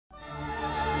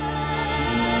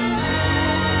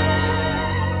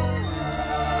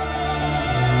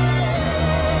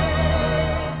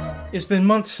It's been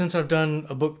months since I've done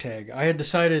a book tag. I had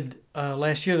decided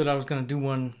last year that I was going to do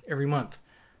one every month.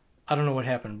 I don't know what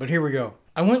happened, but here we go.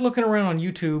 I went looking around on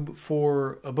YouTube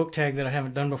for a book tag that I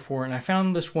haven't done before, and I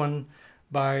found this one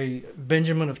by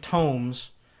Banjaminoftomes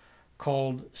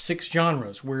called Six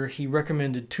Genres, where he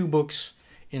recommended 2 books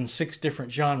in 6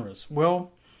 different genres.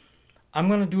 Well, I'm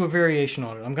going to do a variation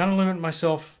on it. I'm going to limit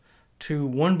myself to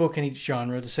 1 book in each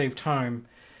genre to save time,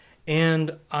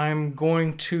 and I'm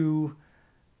going to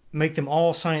make them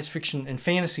all science fiction and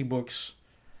fantasy books,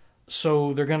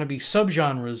 so they're going to be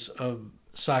subgenres of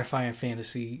sci-fi and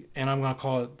fantasy, and I'm going to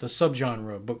call it the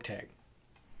subgenre book tag.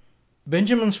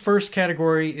 Benjamin's first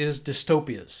category is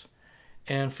dystopias,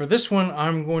 and for this one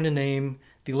I'm going to name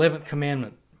The 11th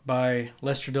Commandment by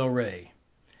Lester Del Rey.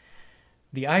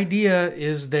 The idea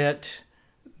is that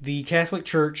the Catholic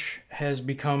Church has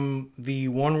become the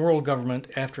one world government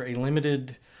after a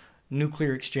limited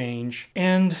nuclear exchange,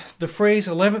 and the phrase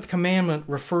 11th commandment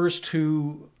refers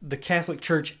to the Catholic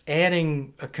Church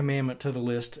adding a commandment to the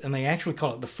list, and they actually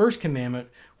call it the first commandment,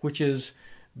 which is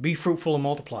be fruitful and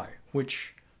multiply,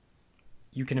 which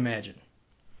you can imagine.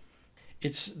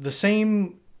 It's the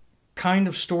same kind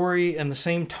of story and the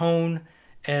same tone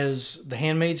as The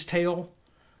Handmaid's Tale,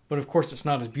 but of course it's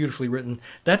not as beautifully written.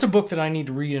 That's a book that I need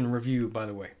to read and review, by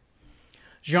the way.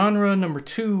 Genre number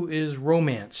 2 is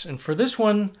romance, and for this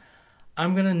one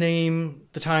I'm going to name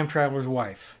The Time Traveler's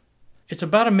Wife. It's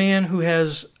about a man who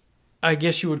has, I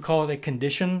guess you would call it a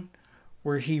condition,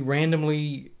 where he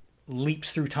randomly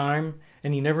leaps through time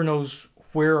and he never knows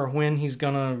where or when he's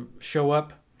going to show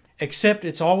up, except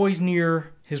it's always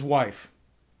near his wife,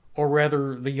 or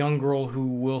rather the young girl who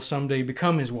will someday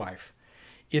become his wife.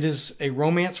 It is a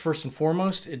romance first and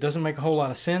foremost. It doesn't make a whole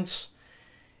lot of sense.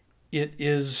 It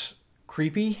is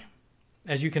creepy,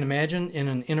 as you can imagine, in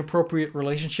an inappropriate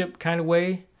relationship kind of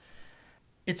way.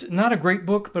 It's not a great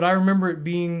book, but I remember it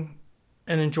being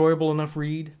an enjoyable enough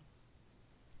read.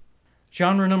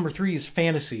 Genre number 3 is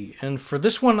fantasy, and for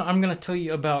this one I'm going to tell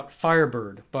you about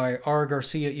Firebird by R.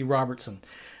 Garcia E. Robertson.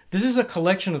 This is a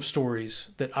collection of stories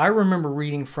that I remember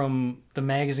reading from the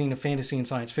magazine of fantasy and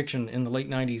science fiction in the late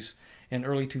 90s and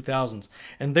early 2000s,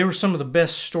 and they were some of the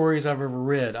best stories I've ever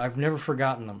read. I've never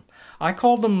forgotten them. I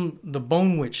called them the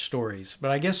Bone Witch stories,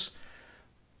 but I guess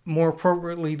more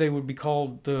appropriately they would be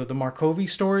called the Markovy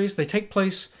stories. They take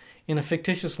place in a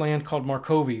fictitious land called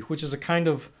Markovy, which is a kind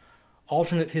of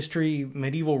alternate history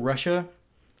medieval Russia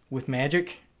with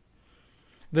magic.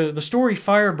 The story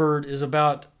Firebird is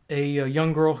about a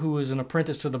young girl who is an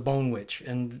apprentice to the Bone Witch,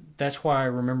 and that's why I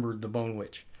remembered the Bone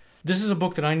Witch. This is a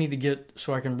book that I need to get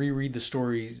so I can reread the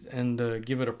stories and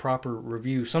give it a proper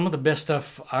review. Some of the best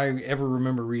stuff I ever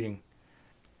remember reading.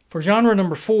 For genre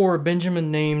number 4,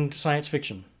 Benjamin named science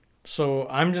fiction. So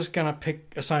I'm just going to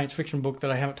pick a science fiction book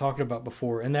that I haven't talked about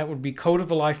before, and that would be Code of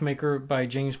the Life Maker by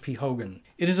James P. Hogan.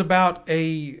 It is about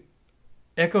a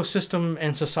ecosystem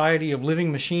and society of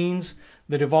living machines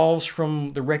that evolves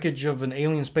from the wreckage of an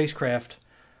alien spacecraft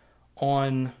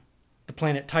on the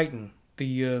planet Titan,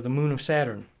 the moon of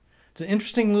Saturn. It's an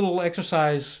interesting little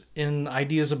exercise in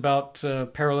ideas about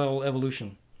parallel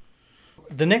evolution.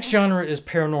 The next genre is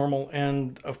paranormal,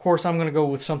 and of course I'm going to go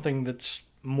with something that's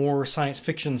more science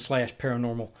fiction /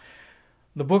 paranormal.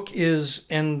 The book is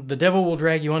And the Devil Will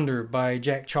Drag You Under by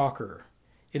Jack Chalker.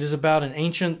 It is about an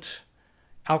ancient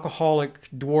alcoholic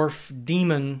dwarf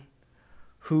demon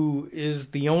who is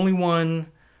the only one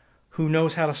who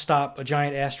knows how to stop a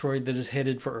giant asteroid that is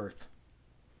headed for Earth.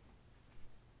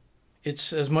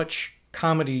 It's as much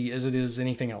comedy as it is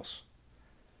anything else.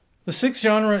 The 6th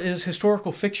genre is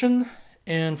historical fiction,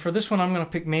 and for this one I'm going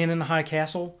to pick Man in the High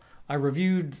Castle. I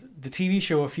reviewed the TV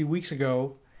show a few weeks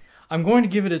ago. I'm going to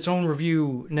give it its own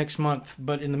review next month,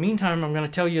 but in the meantime I'm going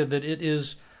to tell you that it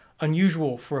is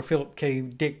unusual for a Philip K.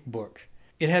 Dick book.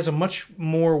 It has a much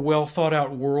more well thought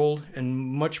out world and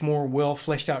much more well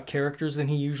fleshed out characters than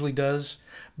he usually does.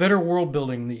 Better world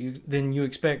building than you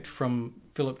expect from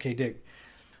Philip K. Dick.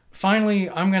 Finally,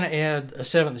 I'm going to add a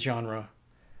 7th genre,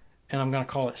 and I'm going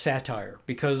to call it satire,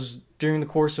 because during the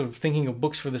course of thinking of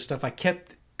books for this stuff, I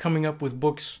kept coming up with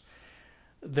books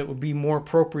that would be more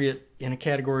appropriate in a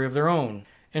category of their own.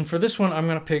 And for this one, I'm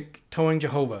going to pick Towing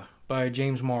Jehovah by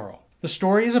James Morrow. The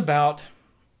story is about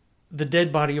the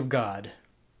dead body of God,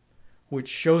 which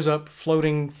shows up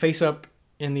floating face up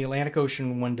in the Atlantic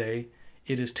Ocean one day.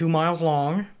 It is 2 miles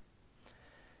long,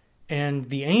 and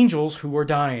the angels who are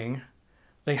dying,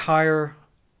 they hire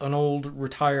an old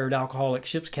retired alcoholic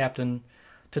ship's captain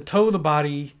to tow the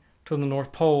body to the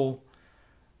North Pole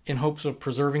in hopes of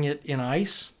preserving it in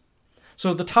ice.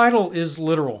 So the title is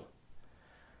literal.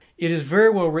 It is very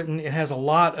well written. It has a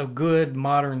lot of good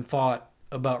modern thought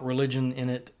about religion in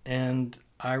it, and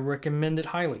I recommend it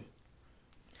highly.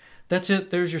 That's it.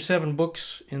 There's your 7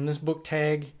 books in this book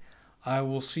tag. I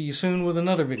will see you soon with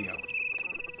another video.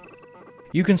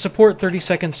 You can support 30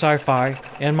 Second Sci-Fi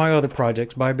and my other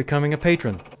projects by becoming a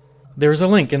patron. There's a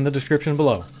link in the description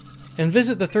below. And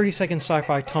visit the 30 Second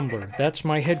Sci-Fi Tumblr. That's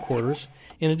my headquarters.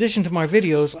 In addition to my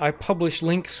videos, I publish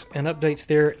links and updates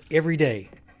there every day.